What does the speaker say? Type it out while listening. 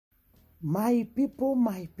My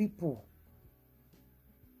people.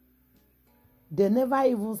 They never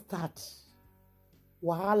even start.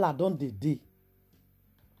 Wahala don dey dey.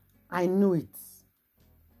 I know it.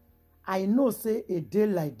 I know say a day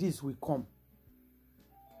like this will come.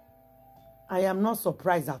 I am not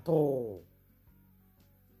surprised at all.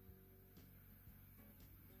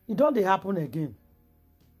 It don't dey happen again.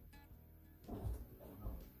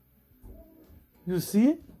 You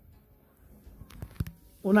see?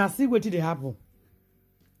 Una see wetin dey happen.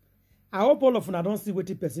 I hope all of una don't see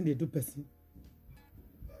wetin person they do person.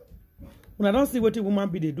 Una don't see wetin woman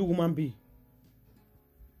be they do woman be.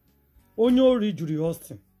 Onyori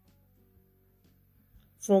Jujuaustin.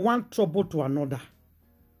 From one trouble to another.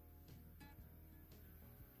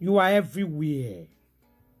 You are everywhere.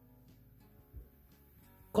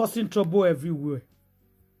 Causing trouble everywhere.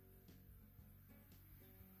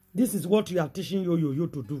 This is what you are teaching yo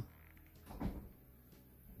to do.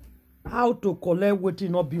 How to collect wetin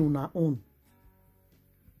not be on our own.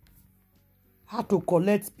 How to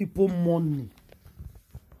collect people money.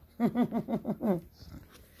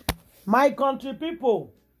 My country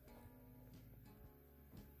people.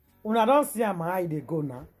 Una don't see how my eye they go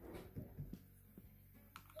now.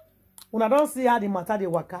 Una don't see how the matter they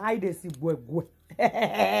work. How they see gwe.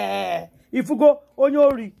 If you go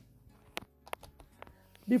onyori.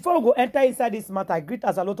 Before we go enter inside this matter, I greet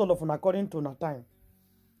as a lot of una according to una time.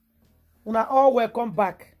 Una all welcome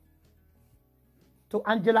back to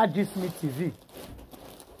Angela Gist Me TV.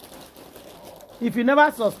 If you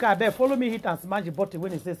never subscribe, follow me, hit and smash the button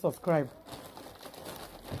when it says subscribe.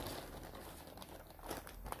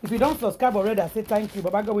 If you don't subscribe already, I say thank you.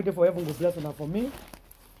 Baba God waiting for heaven, go bless una for me.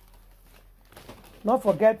 Don't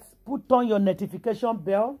forget, put on your notification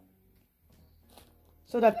bell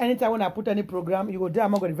so that anytime when I put any program, you go there.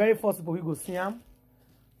 I'm not going to the very first people we go see them.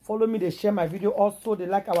 Follow me, they share my video. Also, they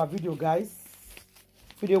like our video, guys.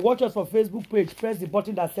 If they watch us for Facebook page, press the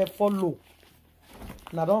button that says follow.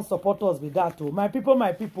 Now don't support us with that too. My people,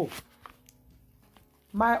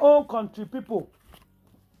 my own country people.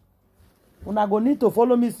 Una go need to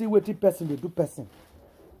follow me, see what person they do person.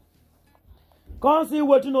 Can't see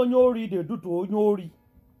what onyori they do to onyori.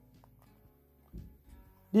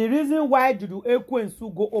 The reason why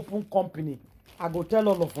Juledochie&Jujuaustin go open company, I go tell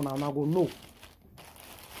all of una, and I go know.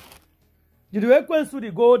 Juledochie&Jujuaustin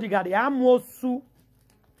they go, they got the amosu.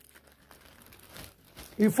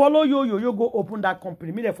 He follow you go open that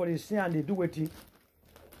company. Me there for the scene and they do it.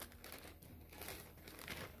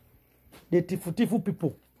 The tifu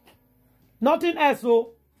people. Nothing else,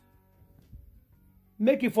 so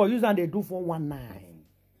make it for use and they do for 19.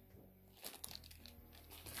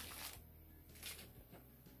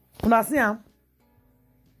 Una see am?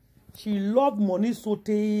 She love money so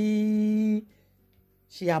she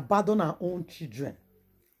abandon her own children.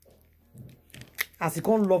 As she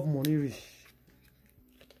can't love money rich.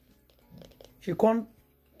 She can't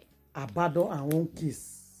abandon her own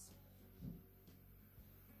kids.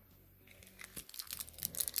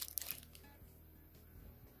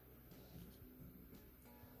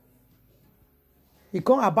 He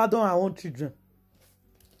can't abandon her own children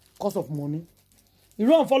because of money. You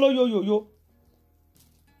don't follow yo.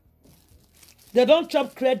 They don't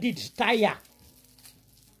chop credit, tire.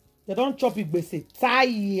 They don't chop ibeh,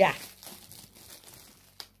 tire.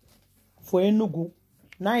 For Enugu,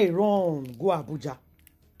 now he run, go Abuja.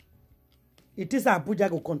 It is Abuja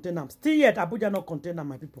go contain them. Still yet, Abuja not contain them,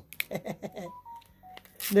 my people.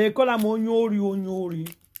 They call them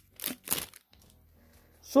onyori.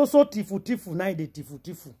 So tifu, now they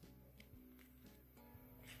tifu.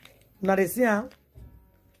 Now they see, how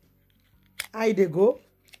they go.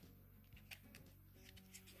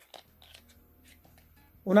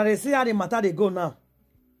 Now they see how the matter they go now.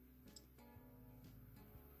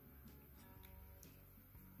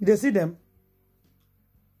 They see them.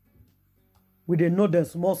 We they know them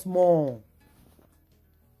small.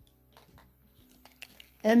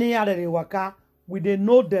 Any other they waka, we they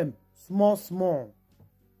know them small.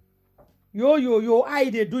 Yo, I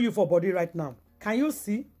they do you for body right now. Can you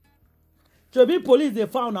see? To be police, they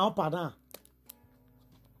found out pardon.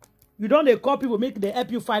 You don't they call people, make they help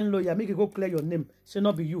you find lawyer, make you go clear your name. Should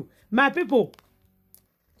not be you. My people,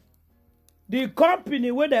 the company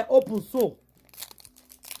where they open so,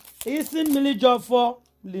 esin job for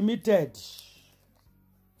limited.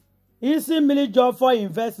 esin job for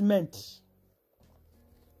investment.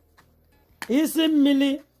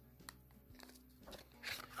 esin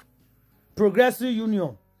Progressive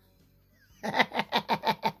Union.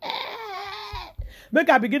 Make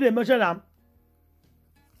I begin to mention them.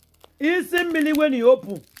 esin when you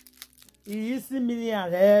open.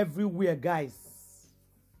 esin everywhere, guys.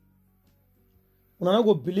 Una not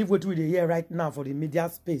go believe what we hear right now for the media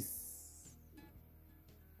space.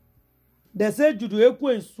 They say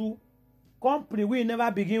Juledochie&Jujuaustin company will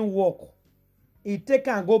never begin work. He take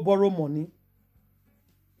and go borrow money.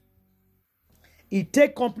 He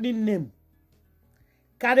take company name,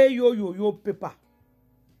 carry yo paper,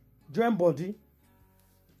 join body.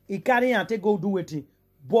 He carry and take go do it,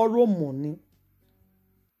 borrow money.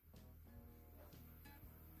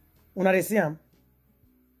 Una dey see am?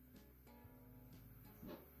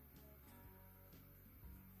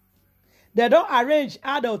 They don't arrange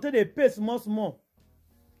how they'll take the pay small.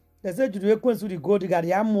 They say Juledochie&Jujuaustin the gold digger,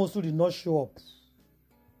 the most did not show up.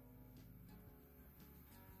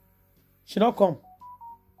 She not come.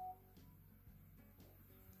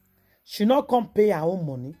 She not come pay her own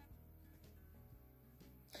money.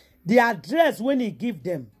 The address when he give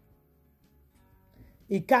them,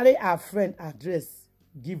 he carry her friend address,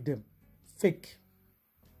 give them fake.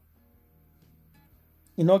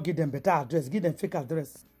 He not give them better address, give them fake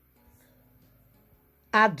address.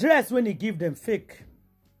 Address when he give them fake.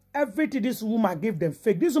 Everything this woman gave them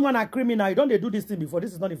fake. This woman a criminal. You don't they do this thing before.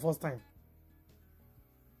 This is not the first time.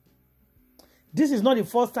 This is not the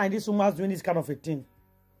first time this woman is doing this kind of a thing.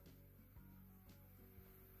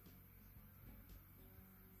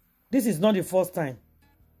 This is not the first time.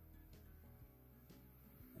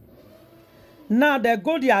 Now they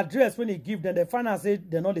go the address when he give them. They find out say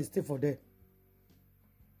they're not they stay for there.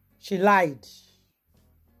 She lied.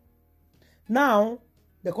 Now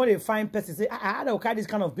they call a fine person say, I don't carry this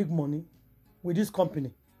kind of big money with this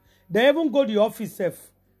company. They even go to the office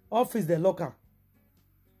office they lock am.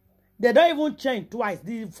 They don't even change twice.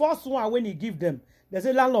 The first one when he give them, they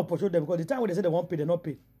say landlord pursue them because the time when they say they won't pay, they not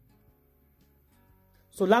pay.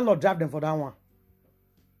 So landlord drive them for that one.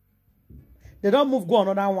 They don't move go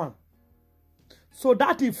another one. So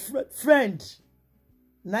that is friend.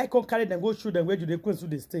 Now I can carry them, go shoot them where Juledochie&Jujuaustin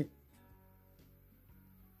they stay.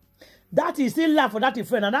 That is still laugh for that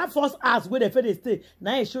friend. And that first ask where they stay.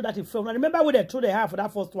 Now I show that friend. Now remember where they throw the house for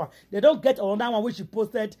that first one. They don't get another one which she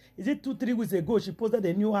posted. Is it 2-3 weeks ago? She posted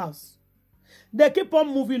a new house. They keep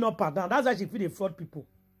on moving up and down. That's why she feel they fraud people.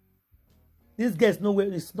 These guys know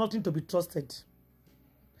where it's nothing to be trusted.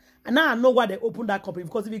 And now I know why they open that company.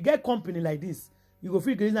 Because if you get company like this, you go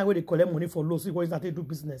feel the reason where they collect money for low, so you go start to do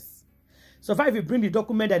business. So if you bring the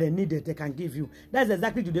document that they need, they can give you. That's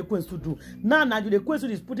exactly what Juledochie&Jujuaustin do. Now Juledochie&Jujuaustin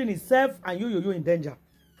is putting himself and you in danger.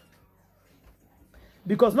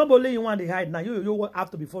 Because not only you want to hide, now you have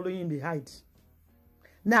to be following the hide.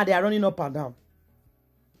 Now they are running up and down.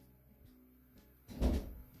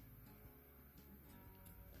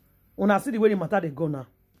 When I see the way the matter they go now.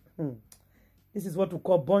 This is what we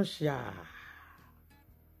call bonsha.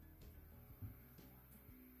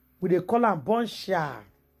 We they call them bonsha.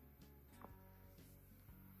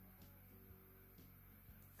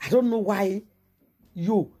 I don't know why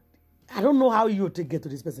I don't know how you take get to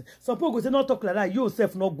this person. Some people go say not talk like that. You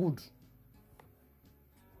yourself not good.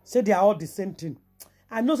 Say they are all the same thing.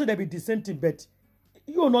 I know say they be the same thing, but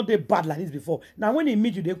you're not that bad like this before. Now when they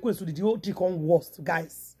meet you, they question the whole thing come worst,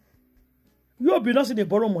 guys. You'll be not see they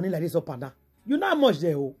borrow money like this up and down. You know how much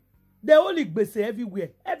they owe. They only gbese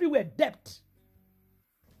everywhere. Everywhere debt.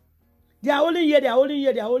 They are only here, they are only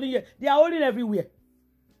here, they are only here. They are only everywhere.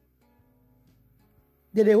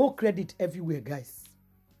 They owe credit everywhere, guys.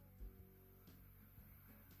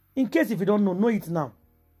 In case if you don't know it now.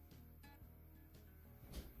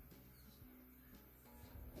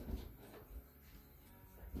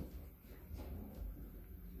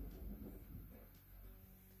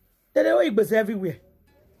 They owe gbese everywhere.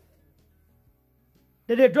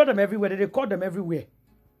 They draw them everywhere. They call them everywhere.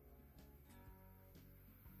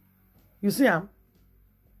 You see,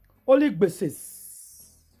 only gbeses.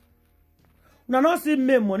 Now not see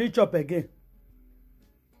me money chop again.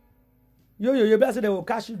 You better say they will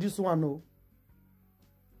cash you this one, no.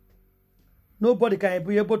 Nobody can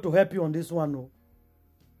be able to help you on this one, no.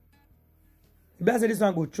 You better say this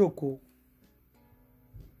one go choke, oh.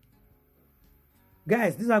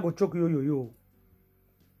 Guys, this one go choke yo.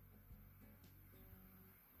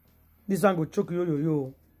 This one go choke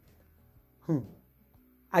yo.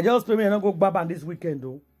 I just pray me and not go baba this weekend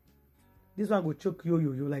though. This one go choke yo.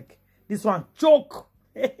 Like this one choke.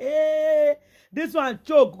 This one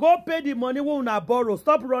choke. Go pay the money we una borrow.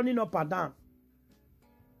 Stop running up and down.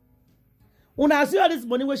 Una see all this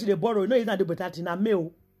money where she dey borrow. You know it's not the better thing. Na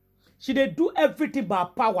me. She dey do everything by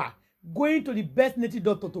power. Going to the best native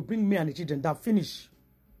doctor to bring me and the children. That finish.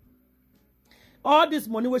 All this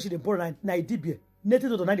money where she dey borrow na ibeh. Native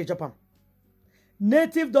doctor na dey chop am.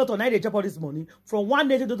 Native doctor now they chop all this money from one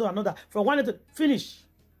native doctor to another. From one native finish.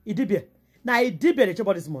 Ibeh. Now ibeh they chop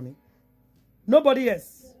all this money. Nobody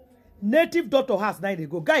else. Native doctor has 9 days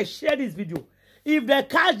ago. Guys, share this video. If they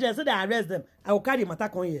catch them, so they arrest them, I will carry my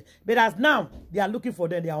attack on here. But as now, they are looking for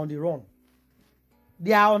them. They are on the run.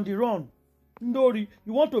 They are on the run. No, you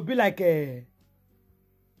want to be like a...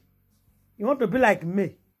 You want to be like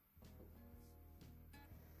me.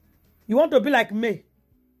 You want to be like me.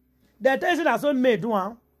 They tell you that some may do,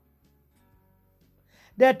 huh?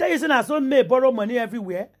 They tell you that some may borrow money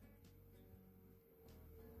everywhere.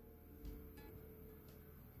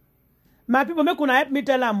 My people, make una help me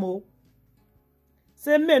tell them more.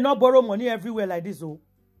 Say may not borrow money everywhere like this, oh.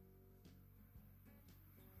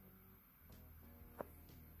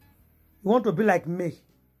 You want to be like me.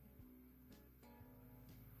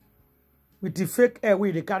 With the fake hair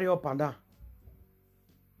we they carry up and down.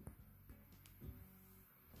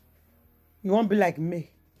 You won't be like me.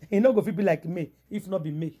 You not going to be like me if not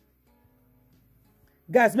be me.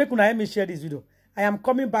 Guys, make una help me share this video. I am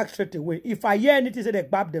coming back straight away. If I hear anything say they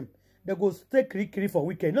grab them, they go stay kiri for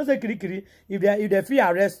weekend. Not say kiri. If they feel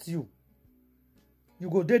arrest you, you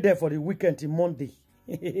go there for the weekend till Monday.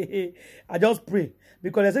 I just pray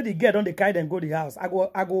because they say the girl don't they carry them go to the house. I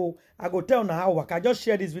go tell now how work. I just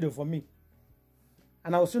share this video for me,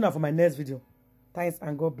 and I will see you now for my next video. Thanks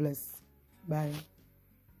and God bless. Bye.